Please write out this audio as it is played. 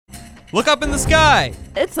Look up in the sky.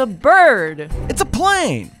 It's a bird. It's a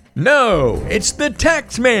plane. No, it's the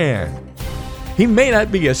tax man. He may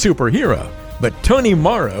not be a superhero, but Tony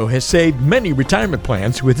Morrow has saved many retirement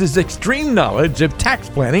plans with his extreme knowledge of tax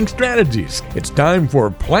planning strategies. It's time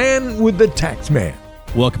for Plan with the Tax Man.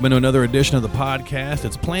 Welcome into another edition of the podcast.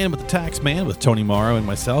 It's Plan with the Tax Man with Tony Morrow and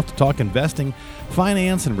myself to talk investing,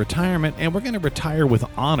 finance, and retirement. And we're going to retire with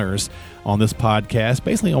honors on this podcast.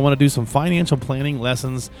 Basically, I want to do some financial planning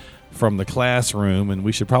lessons from the classroom, and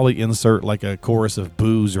we should probably insert like a chorus of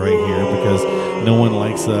boos right here because no one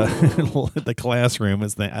likes the classroom.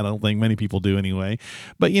 I don't think many people do anyway.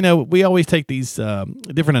 But, you know, we always take these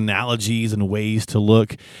different analogies and ways to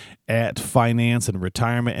look at finance and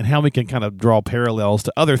retirement and how we can kind of draw parallels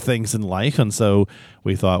to other things in life. And so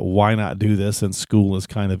we thought, why not do this since school is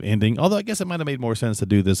kind of ending? Although I guess it might have made more sense to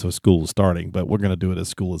do this if school is starting, but we're going to do it as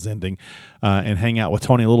school is ending and hang out with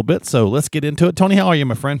Tony a little bit. So let's get into it. Tony, how are you,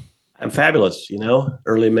 my friend? I'm fabulous. You know,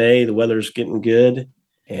 early May, the weather's getting good.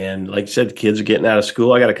 And like you said, the kids are getting out of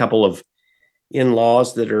school. I got a couple of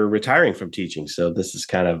in-laws that are retiring from teaching. So this is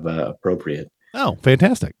kind of appropriate. Oh,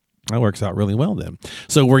 fantastic. That works out really well then.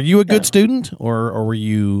 So were you a good student or are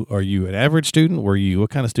you an average student? What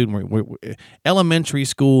kind of student were you? Elementary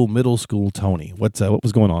school, middle school, Tony? What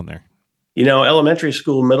was going on there? You know, elementary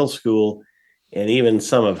school, middle school, and even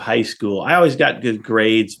some of high school, I always got good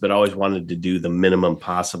grades, but always wanted to do the minimum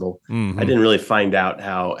possible. Mm-hmm. I didn't really find out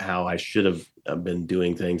how I should have been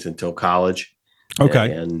doing things until college. Okay.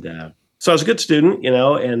 And so I was a good student, you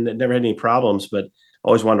know, and never had any problems, but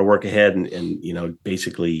always wanted to work ahead and you know,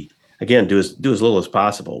 basically, again, do as little as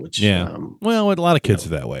possible. Which well, a lot of kids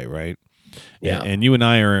are that way, right? Yeah. And you and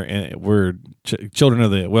I we're children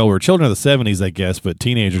of the 70s, I guess, but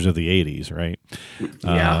teenagers of the 80s, right?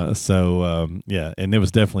 Yeah. And it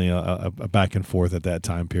was definitely a back and forth at that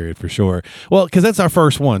time period for sure. Well, because that's our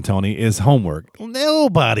first one, Tony, is homework.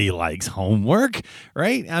 Nobody likes homework,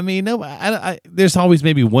 right? I mean, there's always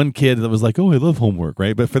maybe one kid that was like, oh, I love homework,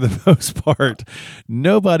 right? But for the most part,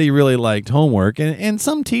 nobody really liked homework. And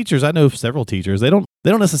some teachers, I know several teachers, they don't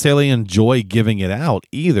necessarily enjoy giving it out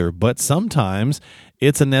either, but sometimes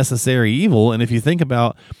it's a necessary evil. And if you think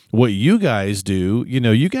about what you guys do, you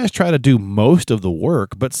know, you guys try to do most of the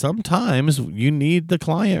work, but sometimes you need the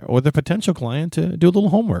client or the potential client to do a little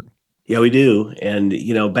homework. Yeah, we do. And,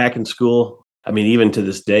 you know, back in school, I mean, even to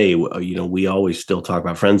this day, you know, we always still talk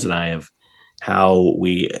about, friends and I, of how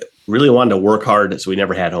we really wanted to work hard. So we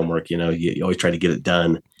never had homework. You know, you always try to get it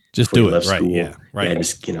done. Just do it. Right. School. Yeah. Right. Yeah,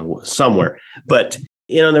 just, you know, somewhere. But,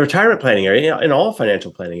 you know, in the retirement planning area, you know, in all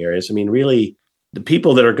financial planning areas, I mean, really, the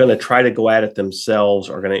people that are going to try to go at it themselves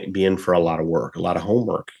are going to be in for a lot of work, a lot of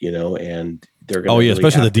homework, you know, and they're going to. Oh, yeah,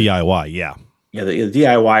 especially the DIY. Yeah. Yeah. The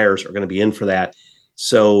DIYers are going to be in for that.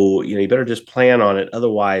 So, you know, you better just plan on it.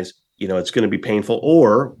 Otherwise, you know, it's going to be painful,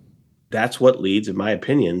 or that's what leads, in my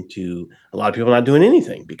opinion, to a lot of people not doing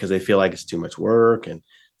anything because they feel like it's too much work and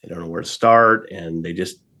they don't know where to start and they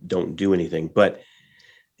just don't do anything. But,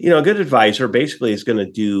 you know, a good advisor basically is going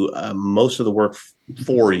to do most of the work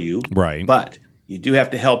for you. Right. But you do have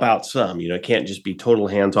to help out some. You know, it can't just be total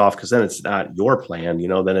hands off because then it's not your plan, you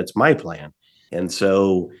know, then it's my plan. And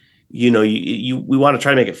so, you know, we want to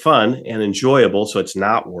try to make it fun and enjoyable so it's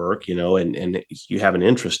not work, you know, and you have an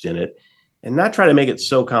interest in it and not try to make it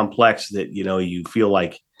so complex that, you know, you feel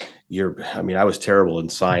like I was terrible in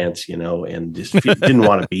science, you know, and just didn't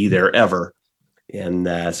want to be there ever.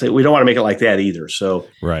 And so we don't want to make it like that either. So,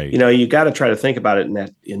 right. You know, you got to try to think about it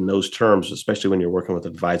in those terms, especially when you're working with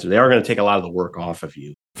an advisor. They are going to take a lot of the work off of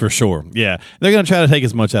you. For sure. Yeah. They're going to try to take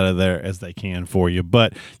as much out of there as they can for you.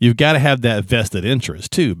 But you've got to have that vested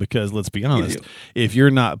interest, too, because let's be honest, if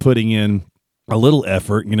you're not putting in a little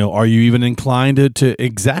effort, you know, are you even inclined to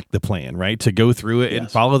exact the plan, right? To go through it and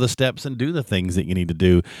follow the steps and do the things that you need to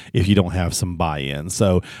do if you don't have some buy-in.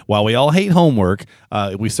 So while we all hate homework,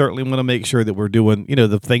 we certainly want to make sure that we're doing, you know,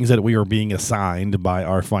 the things that we are being assigned by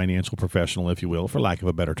our financial professional, if you will, for lack of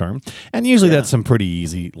a better term. And usually that's some pretty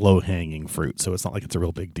easy, low-hanging fruit. So it's not like it's a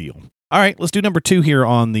real big deal. All right, let's do number 2 here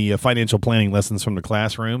on the financial planning lessons from the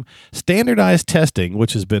classroom. Standardized testing,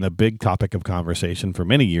 which has been a big topic of conversation for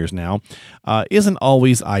many years now, isn't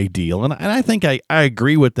always ideal. And I think I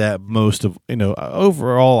agree with that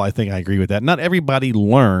overall, I think I agree with that. Not everybody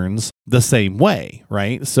learns the same way,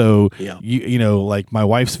 right? So, you know, like my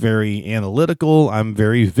wife's very analytical, I'm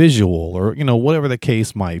very visual, or, you know, whatever the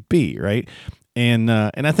case might be, right? And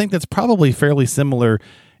I think that's probably fairly similar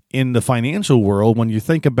in the financial world when you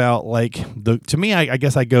think about to me, I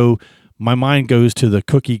guess my mind goes to the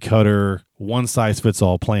cookie cutter, one size fits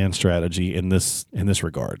all plan strategy in this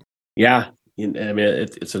regard. Yeah. I mean,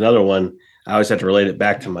 it's another one. I always have to relate it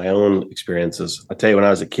back to my own experiences. I tell you, when I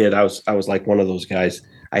was a kid, I was like one of those guys.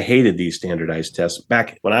 I hated these standardized tests.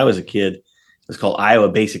 Back when I was a kid, it was called Iowa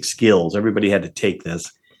Basic Skills. Everybody had to take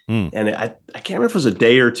this. And I can't remember if it was a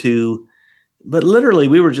day or two, but literally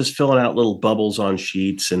we were just filling out little bubbles on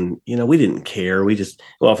sheets, and, we didn't care. We just,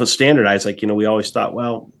 if it's standardized, we always thought,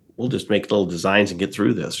 well, we'll just make little designs and get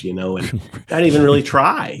through this, and not even really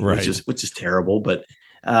try, right. which is terrible. But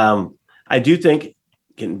I do think,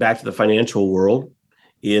 getting back to the financial world,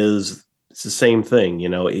 it's the same thing.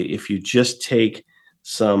 If you just take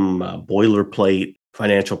some boilerplate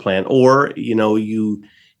financial plan, or, you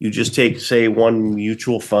just take, say, one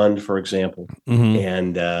mutual fund, for example,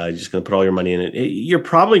 and you're just going to put all your money in it. You're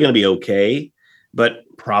probably going to be okay, but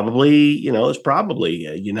probably, it's probably,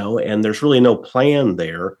 and there's really no plan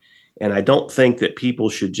there. And I don't think that people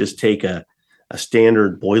should just take a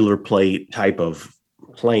standard boilerplate type of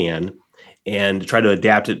plan and try to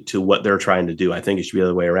adapt it to what they're trying to do. I think it should be the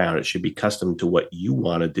other way around. It should be custom to what you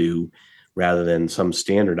want to do rather than some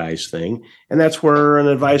standardized thing. And that's where an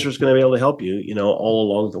advisor is going to be able to help you, all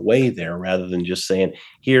along the way there, rather than just saying,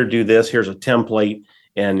 here, do this, here's a template,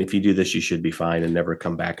 and if you do this, you should be fine, and never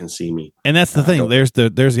come back and see me. And that's the thing. There's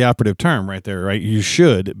the operative term right there, right? You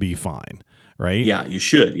should be fine, right? Yeah, you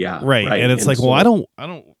should. Yeah. Right. And it's well, I don't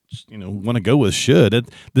want to go with should.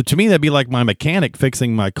 To me, that'd be like my mechanic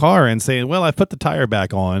fixing my car and saying, well, I put the tire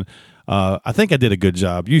back on. I think I did a good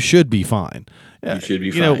job. You should be fine. You should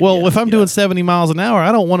be fine. If I'm doing 70 miles an hour,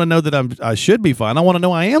 I don't want to know that I should be fine. I want to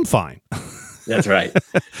know I am fine. That's right.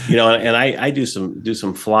 And I do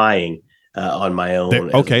some flying on my own.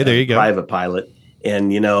 There you go. Private pilot. And,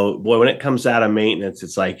 boy, when it comes out of maintenance,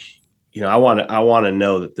 it's like, I want to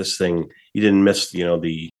know that this thing, you didn't miss,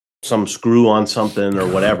 some screw on something or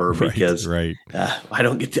whatever, because I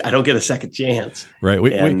don't get a second chance. Right.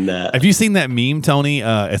 Have you seen that meme, Tony?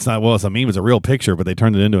 It's a meme. It's a real picture, but they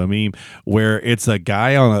turned it into a meme where it's a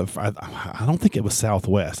guy I don't think it was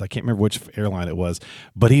Southwest. I can't remember which airline it was,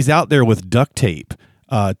 but he's out there with duct tape,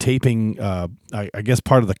 taping, I guess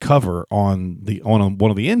part of the cover on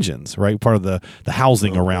one of the engines, right? Part of the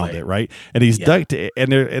housing around it, right? And he's duct,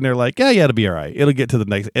 and they're like, yeah, it'll be all right. It'll get to the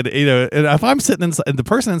next. And and if I'm sitting inside, and the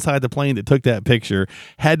person inside the plane that took that picture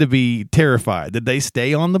had to be terrified. Did they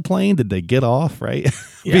stay on the plane? Did they get off? Right?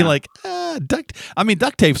 Be like, duct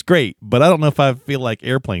tape's great, but I don't know if I feel like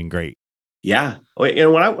airplane great. Yeah. When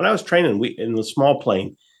I was training, in the small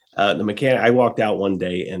plane, the mechanic, I walked out one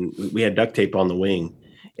day and we had duct tape on the wing.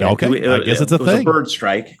 Okay, I guess it's a thing. It was a bird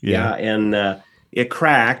strike, and it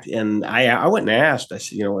cracked. And I went and asked. I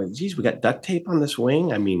said, geez, we got duct tape on this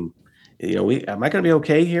wing. I mean, am I going to be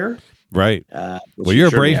okay here? Right. Well, you're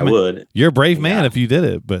a brave man. You're a brave man if you did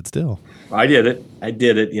it, but still, I did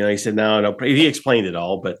it. He said no. He explained it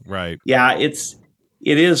all, but yeah, it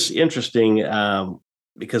is interesting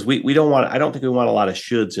because we don't want. I don't think we want a lot of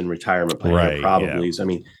shoulds in retirement planning. Probablys. Yeah. I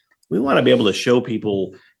mean, we want to be able to show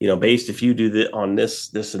people, based if you do on this,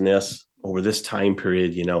 and this over this time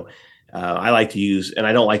period, I like to use, and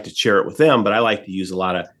I don't like to share it with them, but I like to use a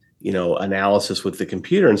lot of, analysis with the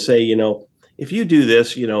computer and say, if you do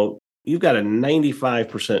this, you've got a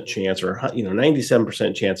 95% chance or,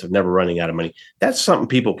 97% chance of never running out of money. That's something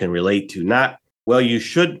people can relate to. Not, well, you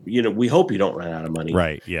should, we hope you don't run out of money.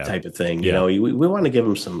 Right. Yeah. Type of thing. We want to give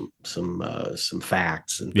them some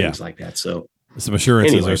facts and things like that. So, some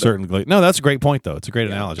assurances are certainly. No, that's a great point, though. It's a great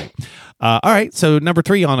analogy. All right. So number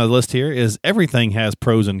 3 on the list here is everything has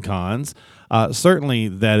pros and cons. Certainly,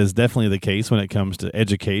 that is definitely the case when it comes to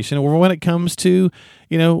education, or when it comes to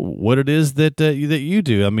what it is that that you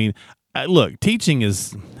do. I mean, look, teaching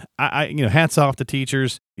is. Hats off to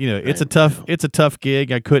teachers. It's a tough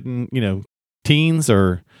gig. I couldn't. Teens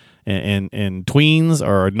or. And tweens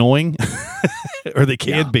are annoying, or they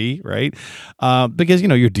can be, right? Because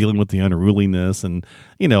you're dealing with the unruliness and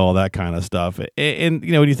all that kind of stuff. And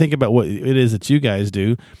when you think about what it is that you guys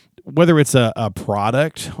do, whether it's a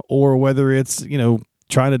product or whether it's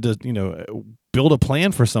trying to build a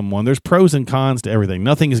plan for someone, there's pros and cons to everything.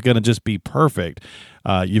 Nothing is going to just be perfect.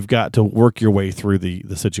 You've got to work your way through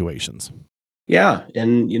the situations. Yeah,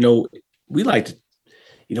 and we like to.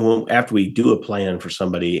 After we do a plan for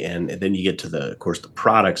somebody, and then you get to the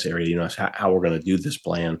products area, how we're going to do this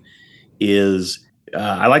plan is,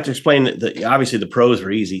 I like to explain that obviously the pros are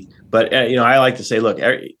easy, but I like to say, look,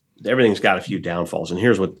 everything's got a few downfalls, and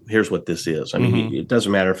here's what this is. I mean, it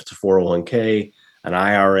doesn't matter if it's a 401k, an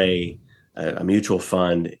IRA, a mutual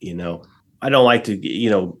fund. I don't like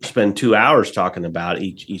to spend 2 hours talking about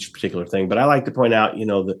each particular thing, but I like to point out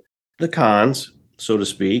the cons, so to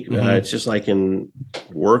speak. It's just like in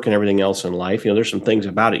work and everything else in life. There's some things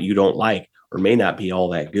about it you don't like or may not be all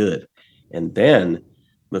that good. And then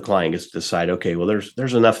the client gets to decide, okay, well,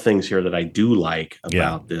 there's enough things here that I do like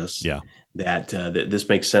about this, that this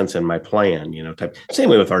makes sense in my plan, same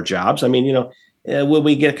way with our jobs. I mean, when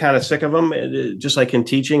we get kind of sick of them, just like in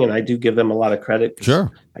teaching, and I do give them a lot of credit. Sure.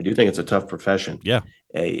 I do think it's a tough profession. Yeah.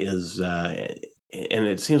 And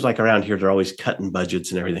it seems like around here, they're always cutting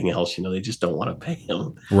budgets and everything else. They just don't want to pay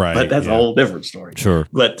them. Right. But that's a whole different story. Sure.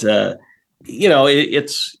 But,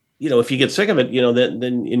 it's, if you get sick of it,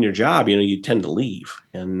 then in your job, you tend to leave.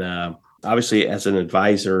 And obviously, as an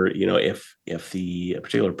advisor, if the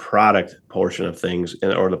particular product portion of things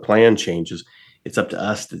or the plan changes, it's up to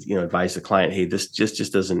us to, advise the client, hey, this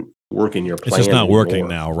just doesn't work in your plan. It's just not anymore. working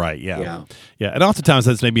now. Right. Yeah. And oftentimes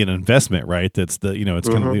that's maybe an investment, right? That's it's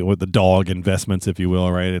kind of with the dog investments, if you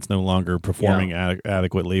will, right? It's no longer performing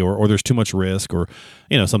adequately or there's too much risk or,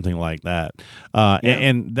 something like that.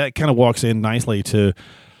 And that kind of walks in nicely to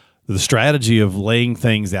the strategy of laying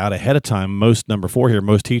things out ahead of time. Most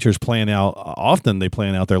teachers plan out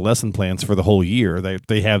their lesson plans for the whole year.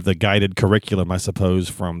 They have the guided curriculum, I suppose,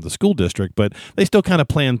 from the school district, but they still kind of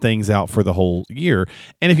plan things out for the whole year.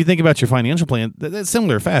 And if you think about your financial plan, that's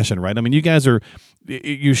similar fashion, right? I mean,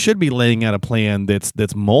 you should be laying out a plan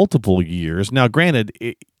that's multiple years. Now, granted,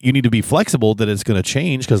 you need to be flexible that it's going to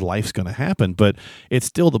change because life's going to happen, but it's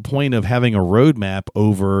still the point of having a roadmap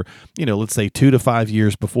over, let's say 2 to 5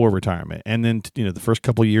 years before retirement, and then, the first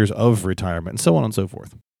couple of years of retirement, and so on and so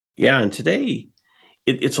forth. Yeah. And today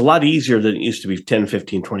it's a lot easier than it used to be 10,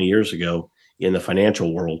 15, 20 years ago in the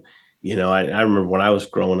financial world. I remember when I was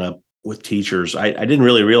growing up with teachers, I didn't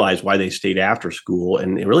really realize why they stayed after school,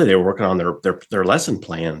 and really they were working on their lesson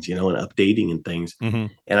plans, and updating and things. Mm-hmm.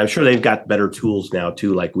 And I'm sure they've got better tools now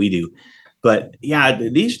too, like we do. But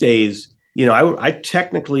these days, I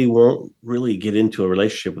technically won't really get into a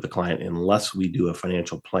relationship with a client unless we do a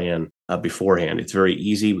financial plan beforehand. It's very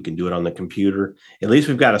easy. We can do it on the computer. At least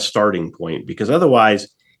we've got a starting point, because otherwise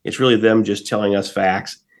it's really them just telling us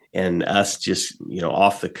facts and us just,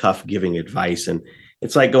 off the cuff giving advice. And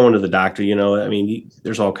it's like going to the doctor,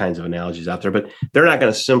 there's all kinds of analogies out there, but they're not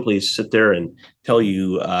going to simply sit there and tell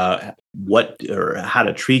you what or how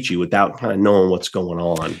to treat you without kind of knowing what's going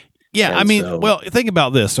on. Yeah, think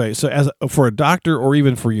about this, right? So for a doctor or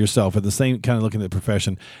even for yourself at the same kind of looking at the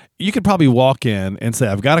profession, you could probably walk in and say,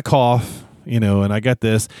 I've got a cough, and I got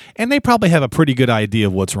this, and they probably have a pretty good idea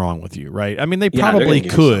of what's wrong with you, right? I mean, they probably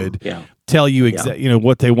could tell you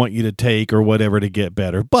what they want you to take or whatever to get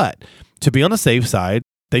better. But to be on the safe side,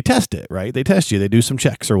 they test it, right? They test you. They do some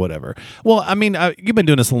checks or whatever. Well, I mean, you've been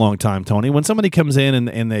doing this a long time, Tony. When somebody comes in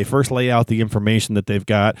and they first lay out the information that they've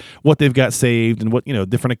got, what they've got saved and what,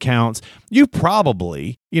 different accounts, you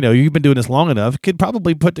probably, you've been doing this long enough, could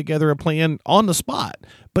probably put together a plan on the spot.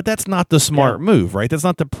 But that's not the smart move, right? That's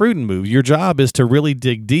not the prudent move. Your job is to really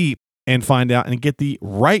dig deep and find out and get the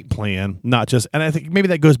right plan, not just, and I think maybe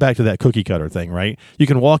that goes back to that cookie cutter thing, right? You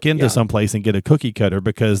can walk into someplace and get a cookie cutter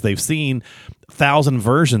because they've seen 1,000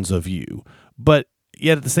 versions of you, but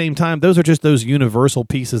yet at the same time, those are just those universal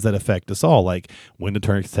pieces that affect us all, like when to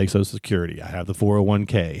take Social Security, I have the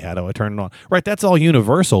 401k, how do I turn it on? Right, that's all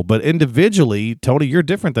universal, but individually, Tony, you're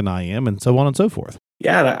different than I am, and so on and so forth.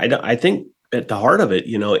 Yeah, I think at the heart of it,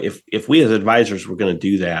 if we as advisors were going to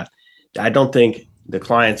do that, I don't think the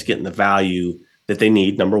client's getting the value that they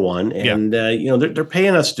need, number one. And, they're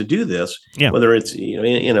paying us to do this, whether it's,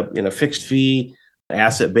 in a fixed fee,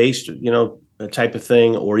 asset-based, type of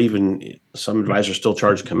thing, or even some advisors still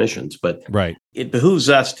charge commissions. But it behooves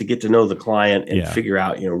us to get to know the client and figure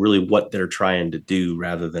out, really what they're trying to do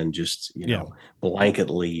rather than just,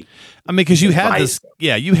 blanketly. I mean, because you have this,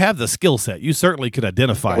 you have the skill set. You certainly could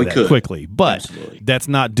identify that quickly, but that's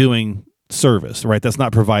not doing service, right? That's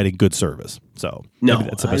not providing good service. So no,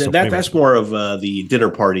 that's more of the dinner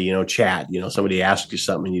party, chat. Somebody asks you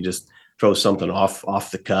something and you just throw something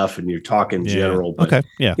off the cuff and you're talking general. But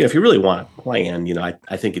if you really want a plan,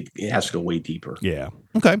 I think it has to go way deeper. Yeah.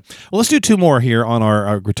 Okay. Well, let's do 2 more here on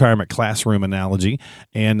our retirement classroom analogy,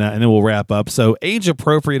 and then we'll wrap up. So,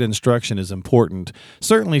 age-appropriate instruction is important,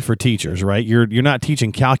 certainly for teachers, right? You're not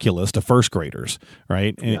teaching calculus to first graders,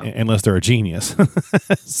 right? Unless they're a genius.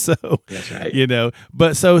 So, that's right.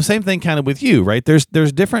 But so same thing kind of with you, right? There's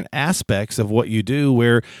different aspects of what you do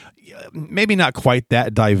where maybe not quite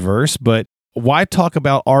that diverse, but why talk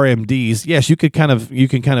about RMDs? Yes, you can kind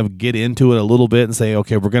of get into it a little bit and say,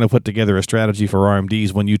 okay, we're going to put together a strategy for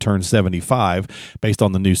RMDs when you turn 75 based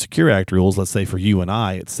on the new Secure Act rules. Let's say for you and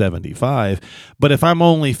I, it's 75. But if I'm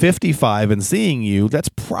only 55 and seeing you, that's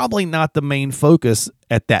probably not the main focus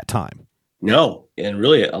at that time. No. And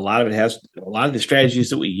really a lot of the strategies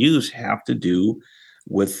that we use have to do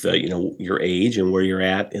with your age and where you're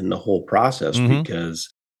at in the whole process,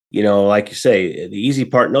 because like you say, the easy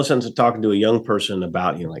part, no sense of talking to a young person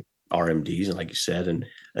about like RMDs and like you said, and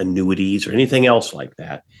annuities or anything else like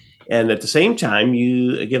that. And at the same time,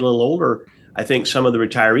 you get a little older. I think some of the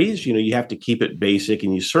retirees, you have to keep it basic,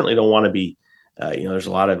 and you certainly don't want to be, there's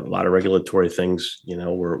a lot of regulatory things,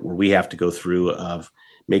 where we have to go through of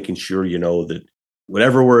making sure, that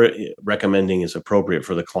whatever we're recommending is appropriate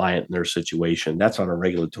for the client and their situation. That's on a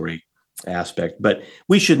regulatory aspect, but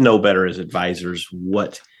we should know better as advisors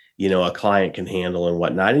what, a client can handle and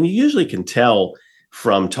whatnot. And you usually can tell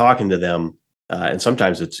from talking to them, and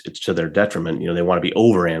sometimes it's to their detriment. They want to be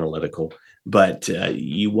over analytical, but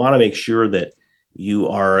you want to make sure that you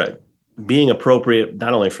are being appropriate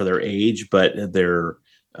not only for their age, but their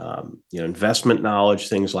investment knowledge,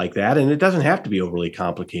 things like that. And it doesn't have to be overly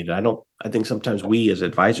complicated. I think sometimes we as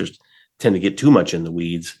advisors tend to get too much in the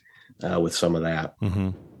weeds with some of that.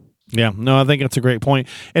 Yeah, no, I think that's a great point.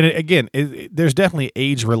 And again, there's definitely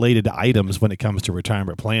age-related items when it comes to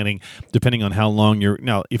retirement planning, depending on how long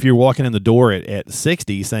now, if you're walking in the door at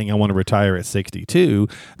 60 saying, I want to retire at 62,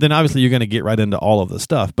 then obviously you're going to get right into all of the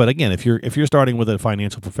stuff. But again, if you're starting with a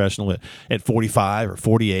financial professional at 45 or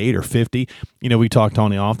 48 or 50, we talk,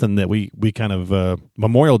 Tony, often that we kind of,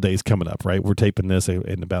 Memorial Day's coming up, right? We're taping this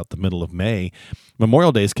in about the middle of May.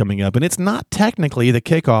 Memorial Day's coming up, and it's not technically the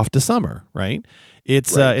kickoff to summer, right?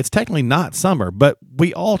 It's technically not summer, but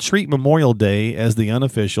we all treat Memorial Day as the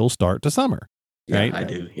unofficial start to summer, right? Yeah, I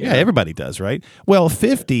do. Yeah, everybody does, right? Well,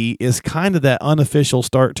 50 is kind of that unofficial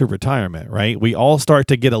start to retirement, right? We all start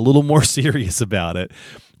to get a little more serious about it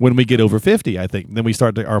when we get over 50, I think.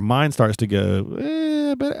 Then our mind starts to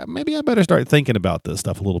go, but maybe I better start thinking about this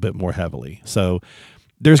stuff a little bit more heavily. So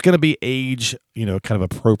there's going to be age, kind of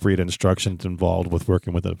appropriate instructions involved with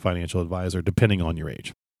working with a financial advisor, depending on your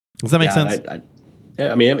age. Does that make sense?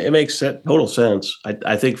 I mean, it makes total sense.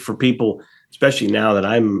 I think for people, especially now that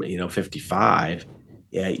I'm, 55,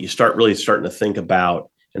 you starting to think about,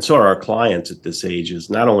 and so are our clients at this age, is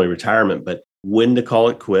not only retirement, but when to call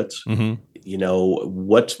it quits.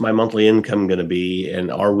 What's my monthly income going to be? And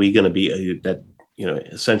are we going to be that,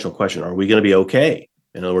 essential question, are we going to be okay?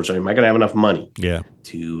 In other words, am I going to have enough money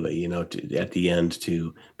to at the end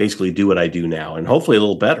to basically do what I do now, and hopefully a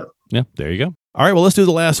little better. Yeah, there you go. All right, well, let's do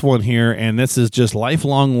the last one here, and this is just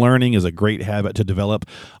lifelong learning is a great habit to develop.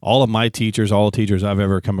 All the teachers I've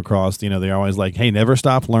ever come across, they're always like, hey, never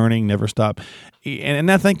stop learning, never stop. And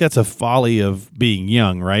I think that's a folly of being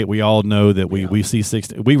young, right? We all know that we see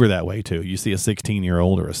we were that way too. You see a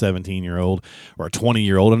 16-year-old or a 17-year-old or a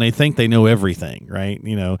 20-year-old, and they think they know everything, right?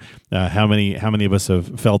 How many of us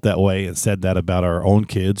have felt that way and said that about our own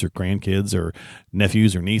kids or grandkids or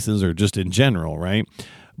nephews or nieces or just in general, right?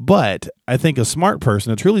 But I think a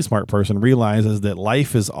truly smart person, realizes that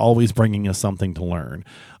life is always bringing us something to learn.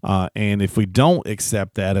 And if we don't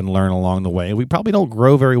accept that and learn along the way, we probably don't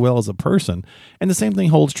grow very well as a person. And the same thing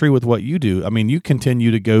holds true with what you do. I mean, you continue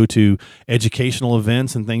to go to educational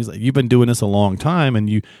events and things. You've been doing this a long time, and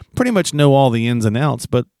you pretty much know all the ins and outs,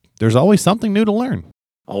 but there's always something new to learn.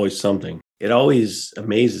 Always something. It always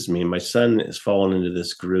amazes me. My son has fallen into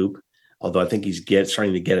this group, although I think he's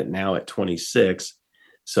starting to get it now at 26.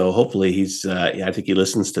 So hopefully he's, I think he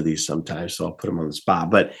listens to these sometimes, so I'll put him on the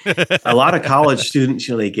spot. But a lot of college students,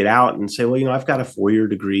 they get out and say, well, I've got a 4-year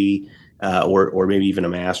degree or maybe even a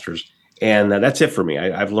master's. And that's it for me.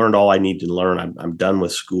 I've learned all I need to learn. I'm done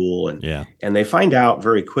with school. And they find out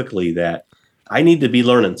very quickly that I need to be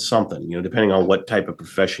learning something, depending on what type of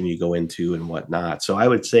profession you go into and whatnot. So I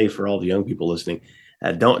would say for all the young people listening,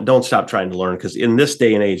 don't stop trying to learn, because in this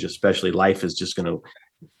day and age, especially, life is just going to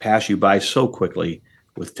pass you by so quickly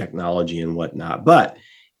with technology and whatnot. But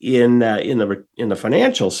in the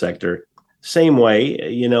financial sector, same way,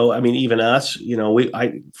 even us,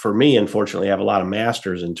 for me, unfortunately, have a lot of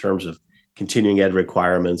masters in terms of continuing ed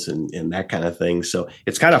requirements and that kind of thing. So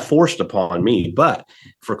it's kind of forced upon me. But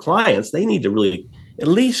for clients, they need to really at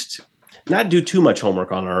least not do too much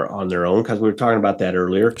homework on their own, because we were talking about that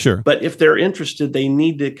earlier. Sure. But if they're interested, they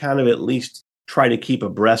need to kind of at least try to keep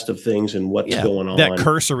abreast of things and what's going on. That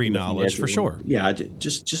cursory knowledge, for sure. Yeah,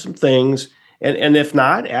 just some things. And if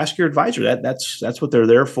not, ask your advisor. That's what they're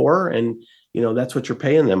there for, and that's what you're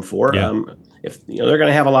paying them for. Yeah. If they're going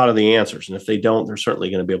to have a lot of the answers, and if they don't, they're certainly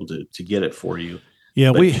going to be able to get it for you.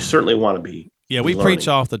 Yeah, but you certainly want to be. Yeah, we preach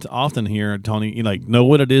often here, Tony. Know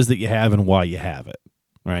what it is that you have and why you have it.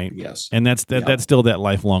 right? Yes. And that's still that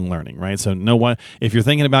lifelong learning, right? So if you're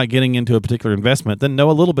thinking about getting into a particular investment, then know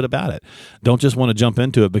a little bit about it. Don't just want to jump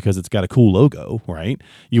into it because it's got a cool logo, right?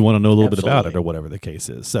 You want to know a little bit about it, or whatever the case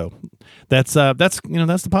is. So that's the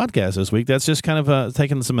podcast this week. That's just kind of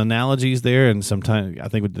taking some analogies there, and sometimes I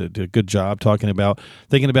think we did a good job thinking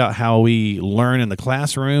about how we learn in the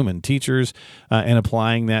classroom and teachers and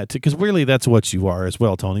applying that to, because really that's what you are as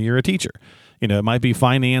well, Tony. You're a teacher. It might be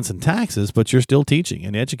finance and taxes, but you're still teaching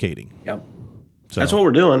and educating. Yep. So that's what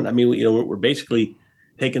we're doing. I mean, we're basically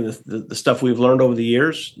taking the stuff we've learned over the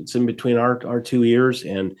years. It's in between our 2 ears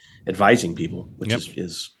and advising people, which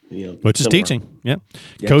is teaching. Yep.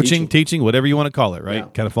 Yeah, coaching, teaching, whatever you want to call it, right? Yeah,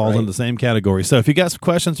 kind of falls into the same category. So if you got some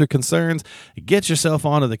questions or concerns, get yourself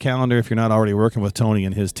onto the calendar if you're not already working with Tony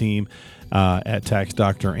and his team at Tax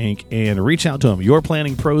Doctor Inc. and reach out to him,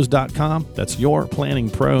 yourplanningpros.com. That's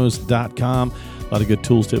yourplanningpros.com. A lot of good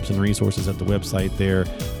tools, tips, and resources at the website there.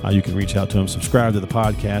 You can reach out to him, subscribe to the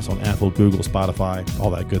podcast on Apple, Google, Spotify, all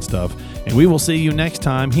that good stuff. And we will see you next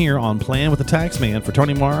time here on Plan with the Taxman. For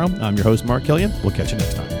Tony Morrow, I'm your host, Mark Killian. We'll catch you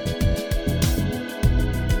next time.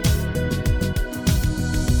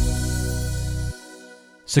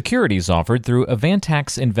 Securities offered through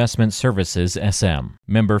Avantax Investment Services SM.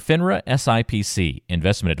 Member FINRA SIPC.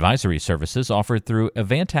 Investment advisory services offered through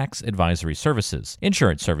Avantax Advisory Services.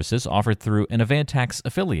 Insurance services offered through an Avantax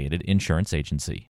affiliated insurance agency.